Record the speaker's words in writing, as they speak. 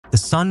The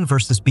Sun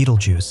versus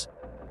Betelgeuse.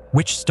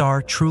 Which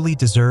star truly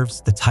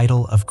deserves the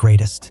title of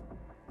greatest?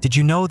 Did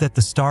you know that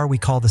the star we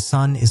call the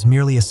Sun is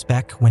merely a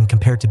speck when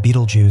compared to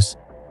Betelgeuse,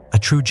 a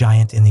true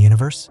giant in the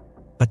universe?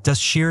 But does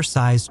sheer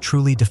size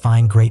truly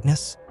define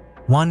greatness?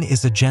 One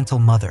is a gentle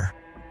mother,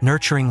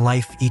 nurturing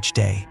life each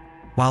day,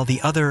 while the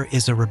other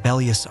is a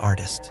rebellious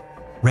artist,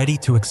 ready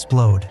to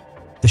explode.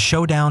 The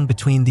showdown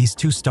between these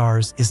two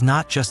stars is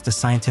not just a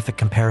scientific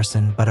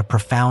comparison, but a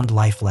profound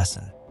life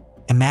lesson.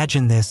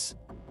 Imagine this: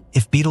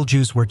 if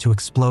Betelgeuse were to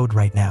explode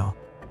right now,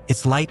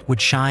 its light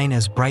would shine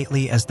as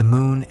brightly as the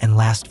moon and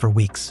last for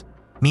weeks.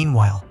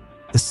 Meanwhile,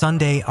 the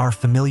Sunday, our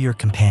familiar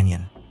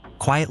companion,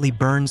 quietly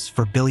burns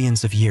for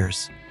billions of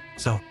years.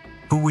 So,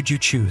 who would you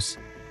choose?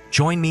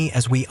 Join me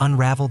as we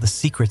unravel the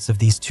secrets of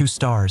these two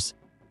stars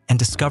and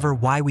discover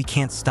why we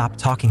can't stop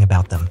talking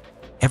about them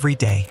every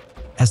day.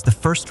 As the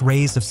first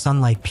rays of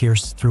sunlight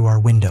pierce through our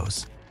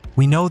windows,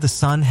 we know the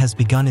sun has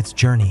begun its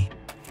journey,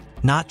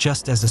 not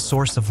just as a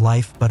source of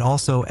life, but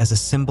also as a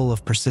symbol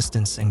of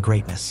persistence and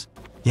greatness.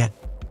 Yet,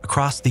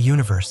 across the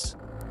universe,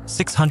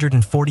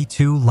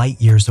 642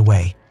 light-years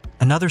away,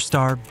 another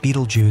star,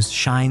 Betelgeuse,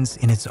 shines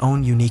in its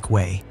own unique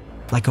way,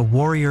 like a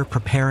warrior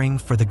preparing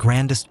for the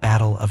grandest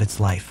battle of its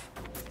life.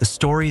 The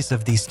stories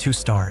of these two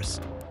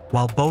stars,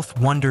 while both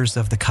wonders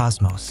of the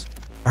cosmos,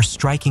 are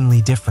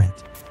strikingly different.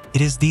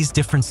 It is these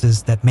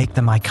differences that make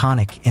them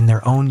iconic in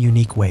their own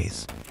unique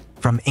ways.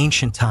 From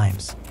ancient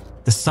times,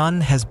 the sun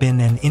has been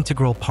an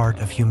integral part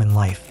of human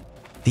life.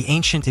 The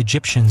ancient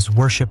Egyptians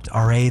worshipped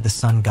Ra, the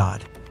sun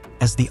god,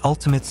 as the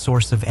ultimate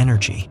source of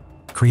energy,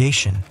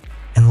 creation,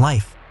 and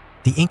life.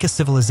 The Inca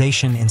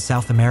civilization in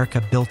South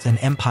America built an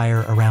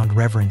empire around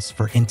reverence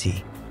for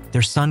Inti,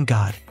 their sun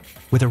god,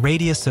 with a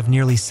radius of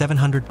nearly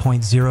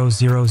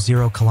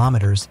 700.000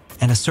 kilometers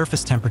and a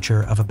surface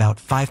temperature of about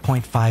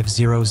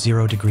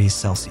 5.500 degrees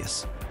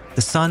Celsius.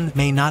 The sun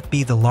may not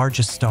be the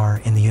largest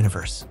star in the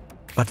universe,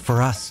 but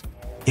for us,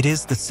 it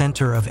is the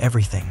center of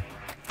everything.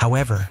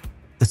 However,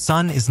 the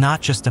sun is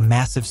not just a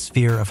massive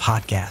sphere of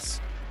hot gas.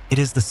 It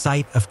is the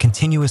site of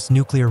continuous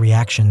nuclear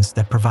reactions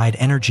that provide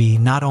energy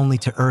not only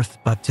to Earth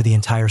but to the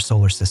entire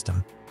solar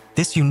system.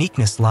 This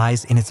uniqueness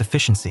lies in its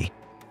efficiency.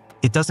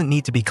 It doesn't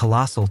need to be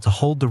colossal to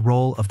hold the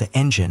role of the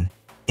engine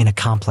in a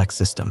complex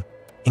system.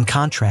 In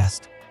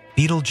contrast,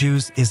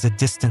 Betelgeuse is a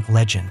distant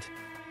legend,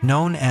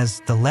 known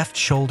as the left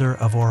shoulder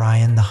of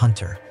Orion the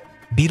Hunter.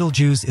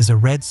 Betelgeuse is a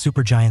red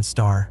supergiant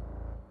star,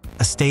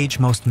 a stage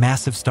most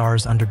massive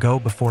stars undergo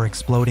before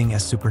exploding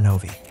as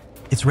supernovae.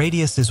 Its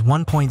radius is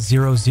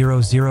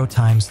 1.000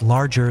 times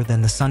larger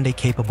than the Sunday,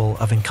 capable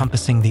of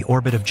encompassing the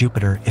orbit of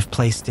Jupiter if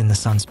placed in the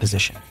Sun's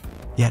position.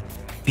 Yet,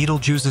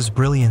 Betelgeuse's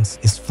brilliance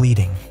is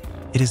fleeting.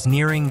 It is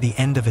nearing the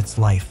end of its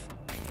life.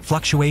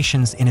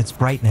 Fluctuations in its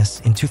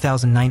brightness in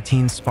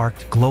 2019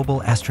 sparked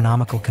global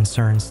astronomical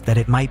concerns that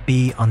it might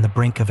be on the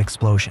brink of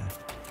explosion.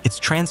 Its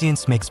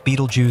transience makes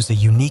Betelgeuse a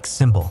unique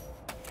symbol,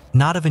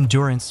 not of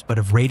endurance but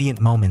of radiant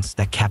moments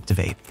that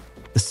captivate.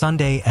 The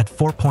Sunday, at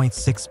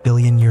 4.6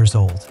 billion years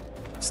old,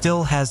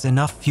 still has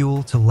enough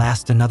fuel to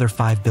last another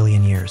 5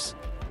 billion years.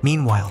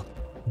 Meanwhile,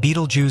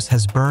 Betelgeuse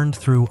has burned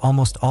through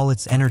almost all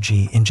its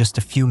energy in just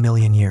a few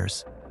million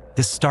years.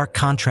 This stark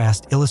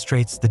contrast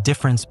illustrates the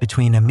difference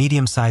between a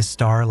medium-sized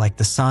star like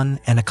the Sun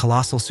and a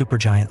colossal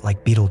supergiant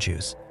like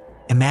Betelgeuse.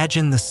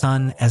 Imagine the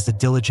Sun as a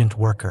diligent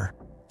worker,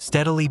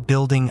 steadily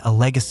building a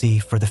legacy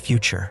for the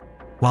future,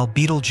 while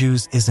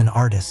Betelgeuse is an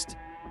artist,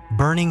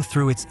 burning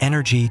through its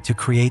energy to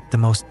create the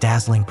most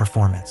dazzling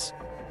performance.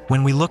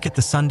 When we look at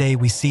the Sunday,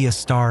 we see a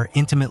star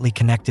intimately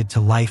connected to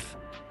life,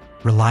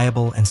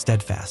 reliable and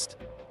steadfast.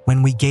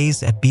 When we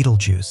gaze at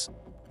Betelgeuse,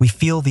 we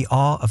feel the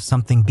awe of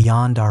something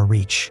beyond our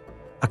reach,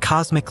 a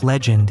cosmic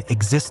legend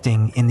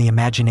existing in the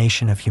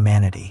imagination of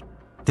humanity.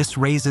 This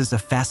raises a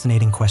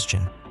fascinating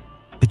question.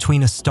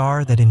 Between a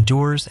star that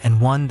endures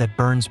and one that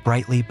burns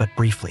brightly but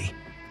briefly,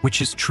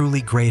 which is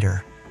truly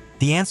greater?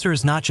 The answer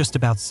is not just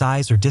about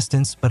size or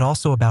distance, but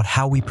also about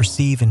how we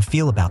perceive and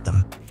feel about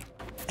them.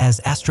 As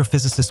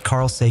astrophysicist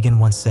Carl Sagan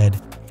once said,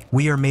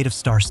 "We are made of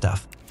star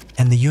stuff,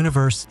 and the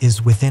universe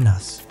is within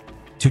us."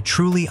 To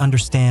truly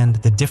understand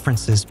the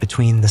differences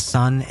between the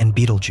Sun and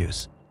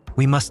Betelgeuse,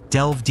 we must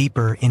delve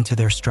deeper into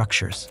their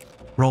structures,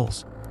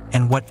 roles,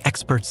 and what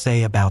experts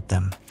say about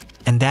them.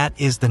 And that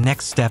is the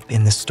next step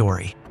in this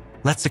story.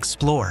 Let's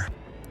explore.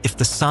 If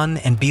the Sun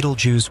and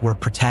Betelgeuse were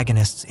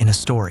protagonists in a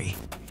story,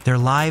 their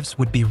lives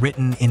would be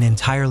written in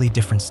entirely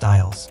different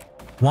styles.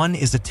 One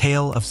is a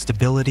tale of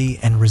stability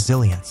and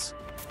resilience,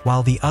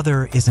 while the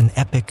other is an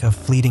epic of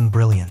fleeting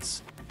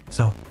brilliance.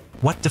 So,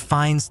 what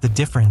defines the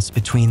difference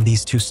between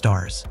these two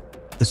stars?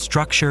 The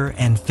structure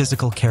and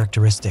physical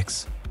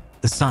characteristics.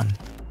 The Sun.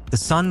 The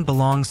Sun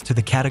belongs to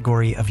the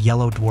category of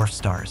yellow dwarf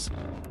stars,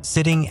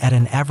 sitting at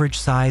an average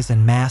size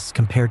and mass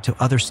compared to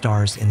other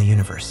stars in the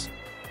universe.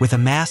 With a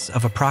mass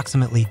of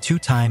approximately 2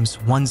 ×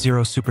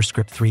 10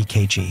 superscript 3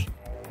 kg,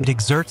 it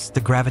exerts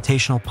the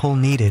gravitational pull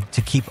needed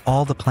to keep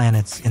all the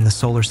planets in the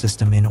solar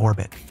system in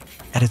orbit.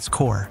 At its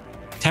core,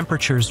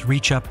 temperatures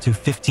reach up to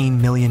 15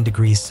 million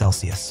degrees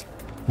Celsius,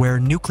 where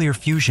nuclear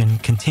fusion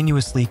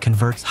continuously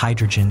converts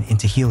hydrogen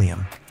into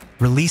helium,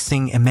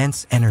 releasing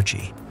immense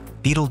energy.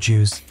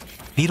 Betelgeuse.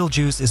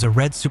 Betelgeuse is a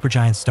red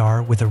supergiant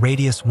star with a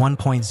radius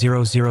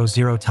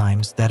 1.000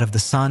 times that of the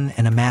Sun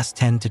and a mass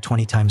 10 to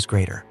 20 times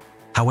greater.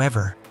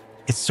 However,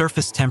 its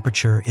surface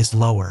temperature is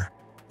lower,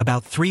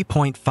 about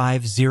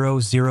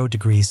 3.500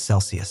 degrees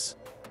Celsius,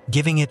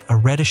 giving it a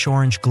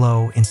reddish-orange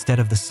glow instead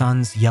of the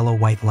Sun's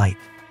yellow-white light.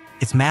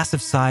 Its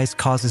massive size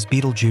causes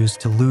Betelgeuse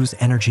to lose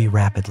energy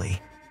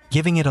rapidly,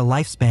 giving it a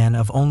lifespan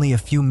of only a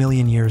few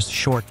million years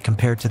short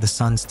compared to the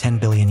Sun's 10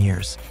 billion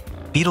years.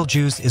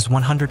 Betelgeuse is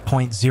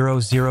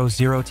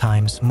 100.000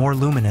 times more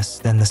luminous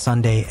than the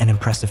Sunday, an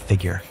impressive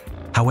figure.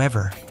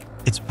 However,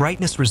 its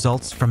brightness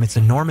results from its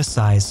enormous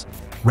size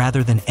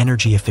rather than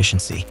energy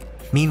efficiency.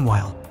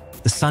 Meanwhile,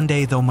 the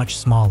Sunday, though much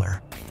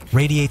smaller,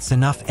 radiates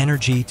enough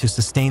energy to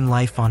sustain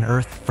life on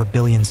Earth for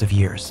billions of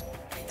years.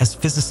 As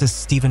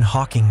physicist Stephen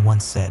Hawking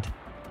once said,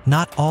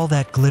 "Not all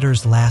that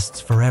glitters lasts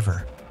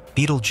forever."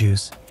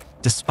 Betelgeuse,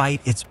 despite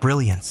its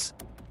brilliance,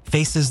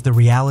 faces the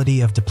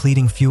reality of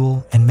depleting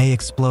fuel and may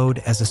explode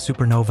as a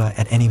supernova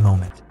at any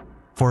moment.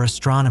 For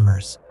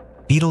astronomers,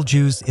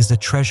 Betelgeuse is a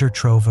treasure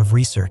trove of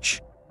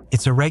research.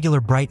 Its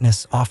irregular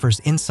brightness offers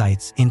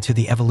insights into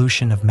the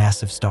evolution of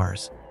massive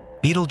stars.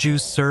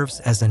 Betelgeuse serves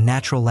as a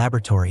natural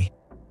laboratory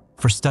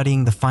for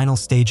studying the final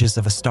stages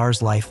of a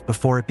star's life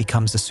before it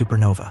becomes a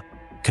supernova.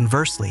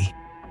 Conversely,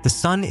 the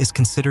Sun is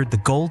considered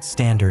the gold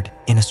standard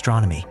in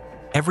astronomy.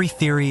 Every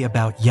theory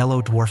about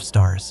yellow dwarf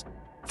stars,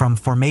 from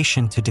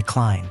formation to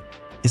decline,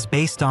 is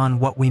based on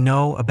what we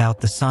know about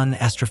the Sun.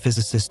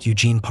 Astrophysicist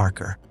Eugene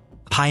Parker,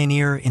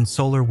 pioneer in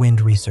solar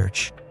wind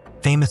research,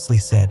 famously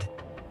said,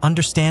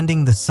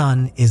 "Understanding the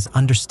Sun is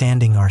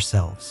understanding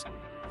ourselves."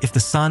 If the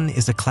Sun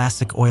is a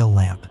classic oil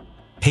lamp,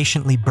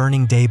 patiently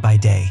burning day by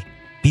day,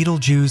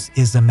 Betelgeuse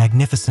is a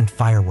magnificent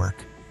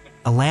firework.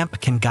 A lamp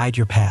can guide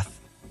your path,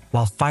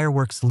 while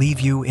fireworks leave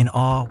you in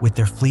awe with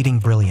their fleeting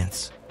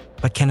brilliance.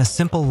 But can a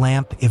simple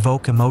lamp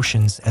evoke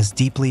emotions as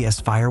deeply as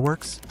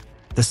fireworks?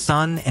 The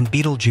Sun and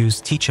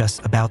Betelgeuse teach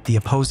us about the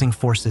opposing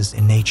forces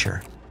in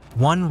nature.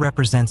 One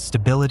represents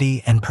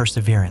stability and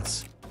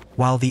perseverance,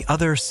 while the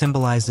other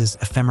symbolizes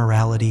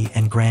ephemerality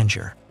and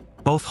grandeur.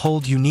 Both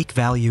hold unique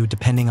value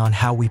depending on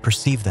how we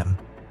perceive them.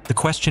 The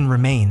question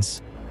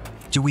remains,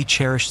 do we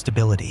cherish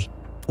stability,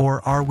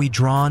 or are we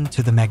drawn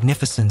to the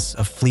magnificence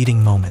of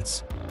fleeting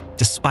moments?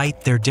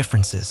 Despite their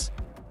differences,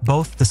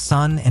 both the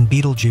Sun and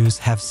Betelgeuse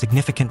have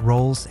significant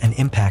roles and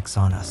impacts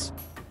on us.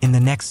 In the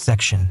next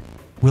section,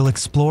 we'll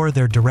explore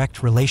their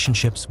direct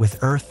relationships with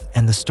Earth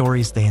and the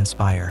stories they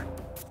inspire.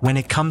 When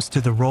it comes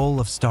to the role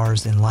of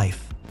stars in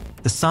life,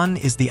 the Sun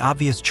is the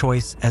obvious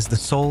choice as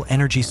the sole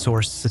energy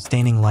source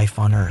sustaining life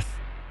on Earth.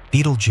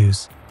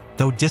 Betelgeuse,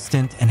 though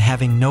distant and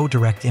having no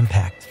direct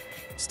impact,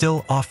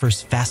 still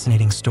offers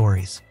fascinating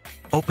stories,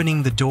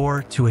 opening the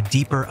door to a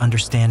deeper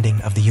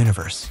understanding of the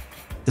universe.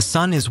 The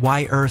Sun is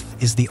why Earth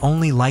is the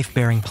only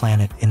life-bearing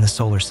planet in the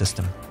solar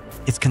system.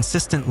 Its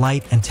consistent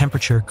light and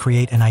temperature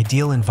create an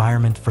ideal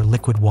environment for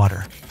liquid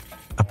water,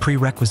 a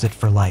prerequisite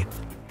for life.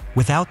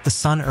 Without the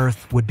Sun,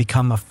 Earth would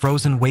become a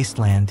frozen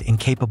wasteland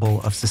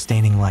incapable of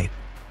sustaining life.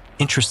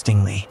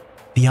 Interestingly,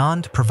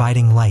 beyond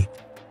providing light,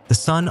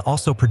 the Sun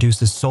also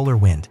produces solar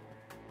wind,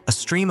 a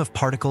stream of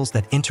particles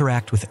that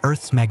interact with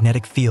Earth's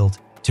magnetic field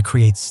to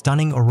create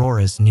stunning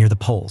auroras near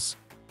the poles.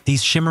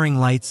 These shimmering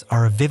lights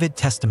are a vivid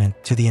testament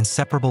to the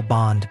inseparable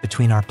bond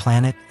between our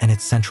planet and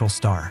its central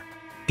star.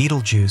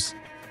 Betelgeuse,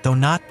 though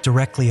not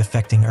directly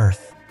affecting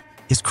Earth,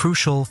 is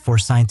crucial for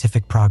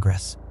scientific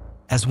progress.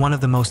 As one of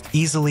the most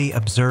easily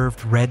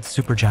observed red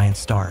supergiant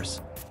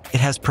stars, it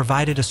has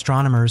provided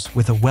astronomers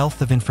with a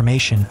wealth of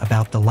information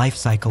about the life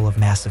cycle of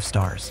massive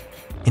stars.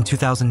 In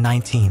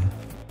 2019,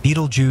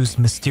 Betelgeuse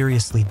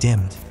mysteriously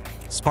dimmed,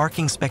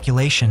 sparking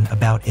speculation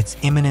about its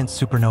imminent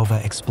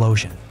supernova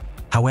explosion.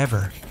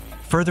 However,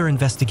 further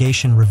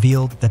investigation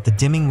revealed that the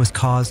dimming was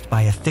caused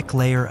by a thick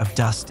layer of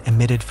dust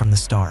emitted from the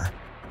star,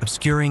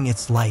 obscuring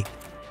its light.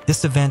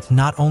 This event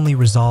not only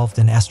resolved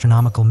an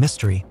astronomical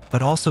mystery,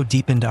 but also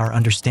deepened our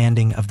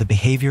understanding of the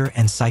behavior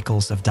and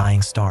cycles of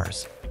dying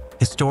stars.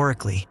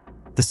 Historically,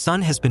 the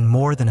Sun has been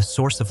more than a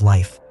source of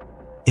life.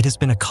 It has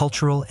been a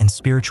cultural and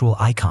spiritual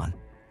icon.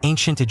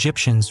 Ancient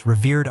Egyptians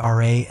revered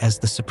Ra as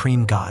the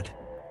supreme god,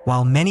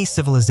 while many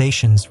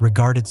civilizations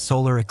regarded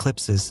solar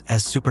eclipses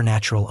as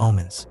supernatural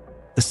omens.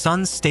 The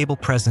Sun's stable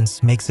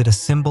presence makes it a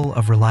symbol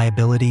of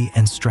reliability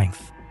and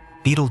strength.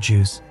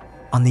 Betelgeuse,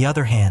 on the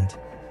other hand,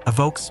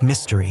 evokes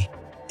mystery.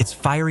 Its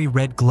fiery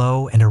red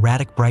glow and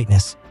erratic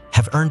brightness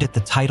have earned it the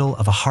title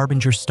of a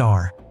harbinger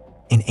star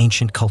in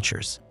ancient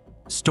cultures.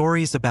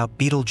 Stories about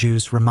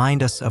Betelgeuse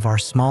remind us of our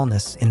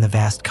smallness in the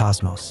vast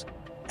cosmos.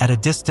 At a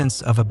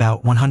distance of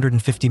about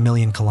 150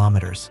 million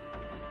kilometers,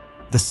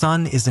 the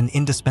Sun is an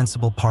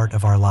indispensable part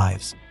of our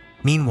lives.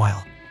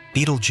 Meanwhile,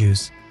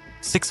 Betelgeuse,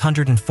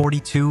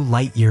 642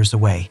 light-years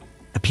away,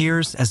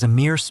 appears as a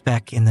mere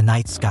speck in the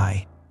night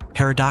sky.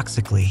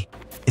 Paradoxically,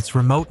 its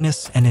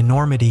remoteness and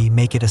enormity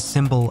make it a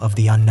symbol of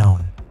the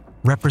unknown.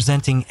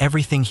 representing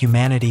everything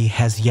humanity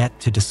has yet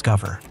to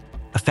discover.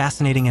 A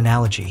fascinating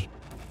analogy.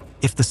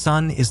 If the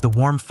sun is the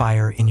warm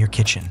fire in your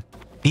kitchen,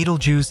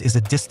 Betelgeuse is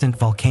a distant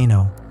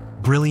volcano,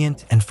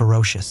 brilliant and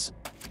ferocious.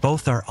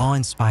 Both are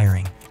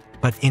awe-inspiring,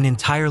 but in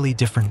entirely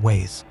different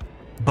ways.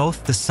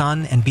 Both the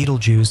sun and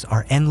Betelgeuse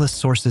are endless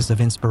sources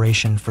of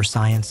inspiration for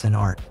science and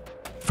art.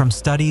 From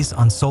studies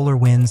on solar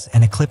winds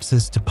and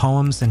eclipses to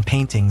poems and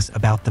paintings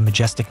about the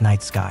majestic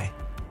night sky,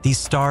 these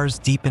stars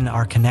deepen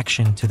our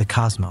connection to the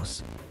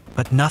cosmos.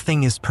 But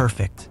nothing is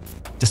perfect.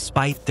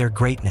 Despite their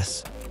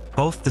greatness,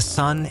 both the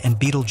sun and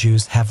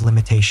Betelgeuse have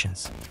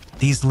limitations.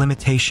 These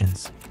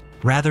limitations,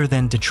 rather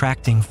than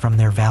detracting from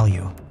their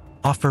value,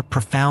 offer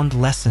profound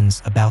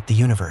lessons about the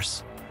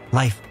universe,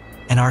 life,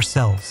 and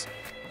ourselves.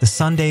 The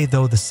Sunday,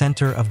 though the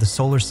center of the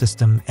solar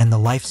system and the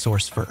life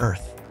source for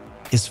Earth,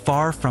 is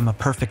far from a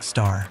perfect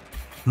star.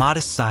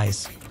 Modest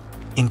size.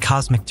 In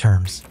cosmic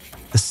terms,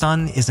 the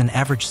Sun is an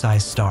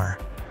average-sized star.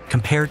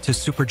 Compared to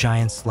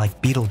supergiants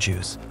like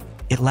Betelgeuse,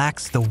 it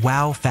lacks the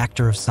wow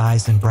factor of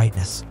size and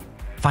brightness.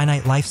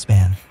 Finite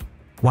lifespan.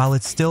 While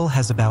it still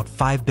has about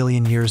 5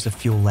 billion years of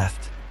fuel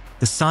left,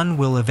 the Sun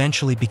will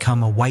eventually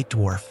become a white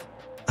dwarf,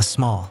 a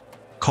small,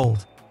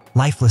 cold,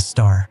 lifeless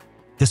star.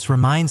 This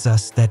reminds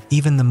us that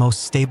even the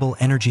most stable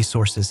energy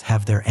sources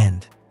have their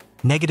end.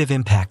 Negative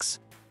impacts.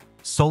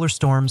 Solar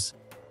storms,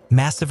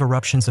 massive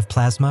eruptions of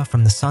plasma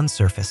from the Sun's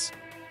surface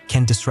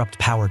can disrupt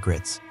power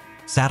grids,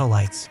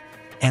 satellites,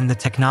 and the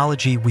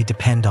technology we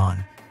depend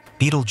on.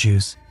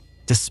 Betelgeuse,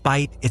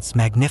 despite its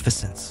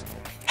magnificence,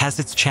 has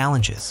its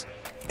challenges.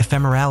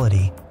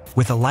 Ephemerality,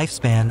 with a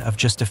lifespan of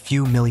just a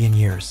few million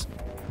years.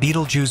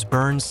 Betelgeuse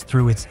burns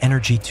through its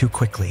energy too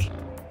quickly,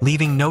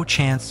 leaving no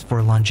chance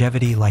for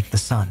longevity like the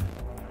Sun.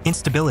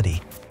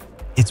 Instability.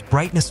 Its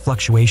brightness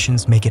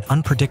fluctuations make it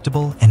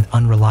unpredictable and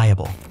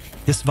unreliable.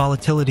 This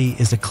volatility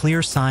is a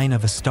clear sign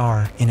of a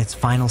star in its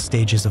final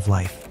stages of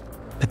life.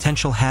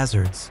 Potential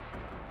hazards.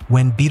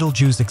 When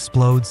Betelgeuse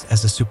explodes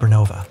as a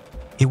supernova,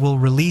 it will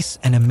release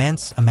an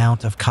immense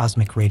amount of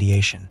cosmic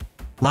radiation.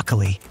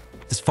 Luckily,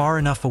 it's far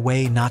enough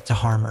away not to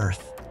harm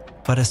Earth,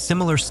 but a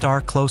similar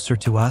star closer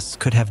to us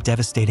could have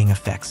devastating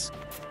effects.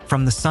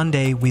 From the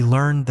Sunday, we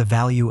learn the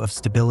value of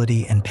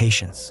stability and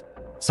patience.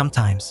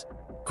 Sometimes,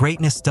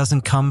 greatness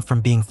doesn't come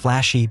from being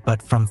flashy,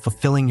 but from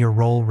fulfilling your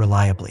role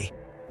reliably.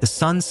 The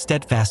Sun's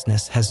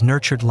steadfastness has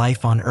nurtured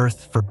life on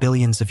Earth for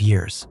billions of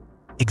years,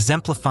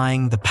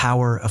 exemplifying the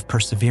power of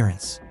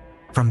perseverance.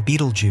 From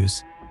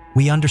Betelgeuse,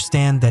 we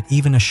understand that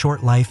even a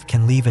short life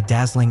can leave a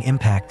dazzling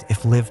impact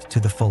if lived to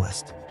the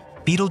fullest.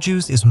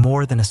 Betelgeuse is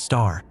more than a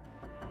star.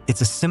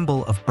 It's a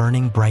symbol of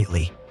burning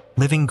brightly,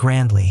 living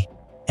grandly,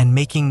 and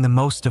making the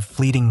most of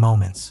fleeting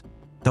moments.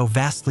 Though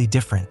vastly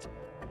different,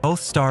 both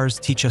stars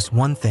teach us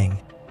one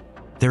thing: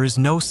 there is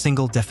no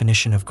single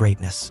definition of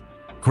greatness.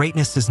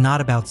 Greatness is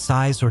not about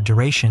size or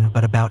duration,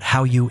 but about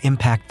how you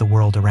impact the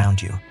world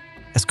around you.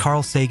 As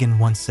Carl Sagan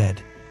once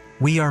said,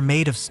 "We are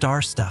made of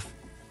star stuff."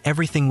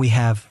 Everything we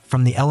have,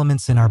 from the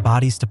elements in our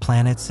bodies to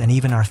planets and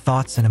even our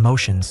thoughts and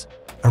emotions,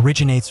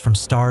 originates from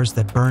stars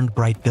that burned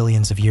bright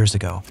billions of years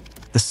ago.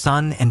 The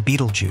Sun and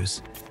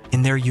Betelgeuse,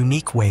 in their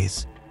unique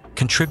ways,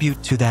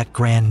 contribute to that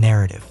grand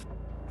narrative.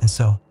 And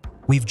so,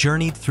 we've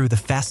journeyed through the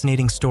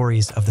fascinating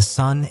stories of the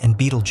Sun and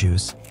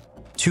Betelgeuse,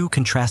 two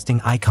contrasting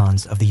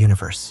icons of the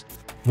universe.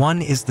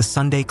 One is the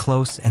Sunday,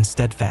 close and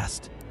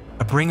steadfast,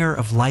 a bringer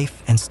of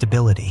life and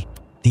stability.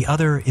 The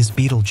other is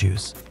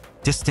Betelgeuse,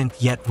 distant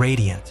yet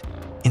radiant,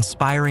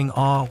 inspiring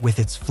awe with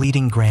its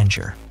fleeting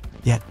grandeur.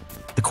 Yet,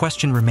 the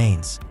question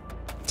remains,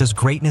 does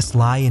greatness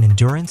lie in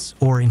endurance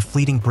or in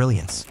fleeting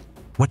brilliance?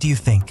 What do you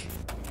think?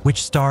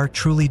 Which star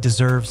truly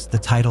deserves the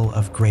title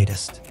of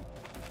greatest?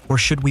 Or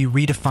should we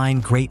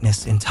redefine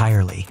greatness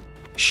entirely?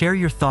 Share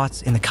your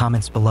thoughts in the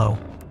comments below.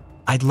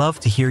 I'd love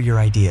to hear your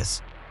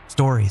ideas,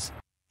 stories,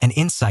 and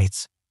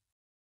insights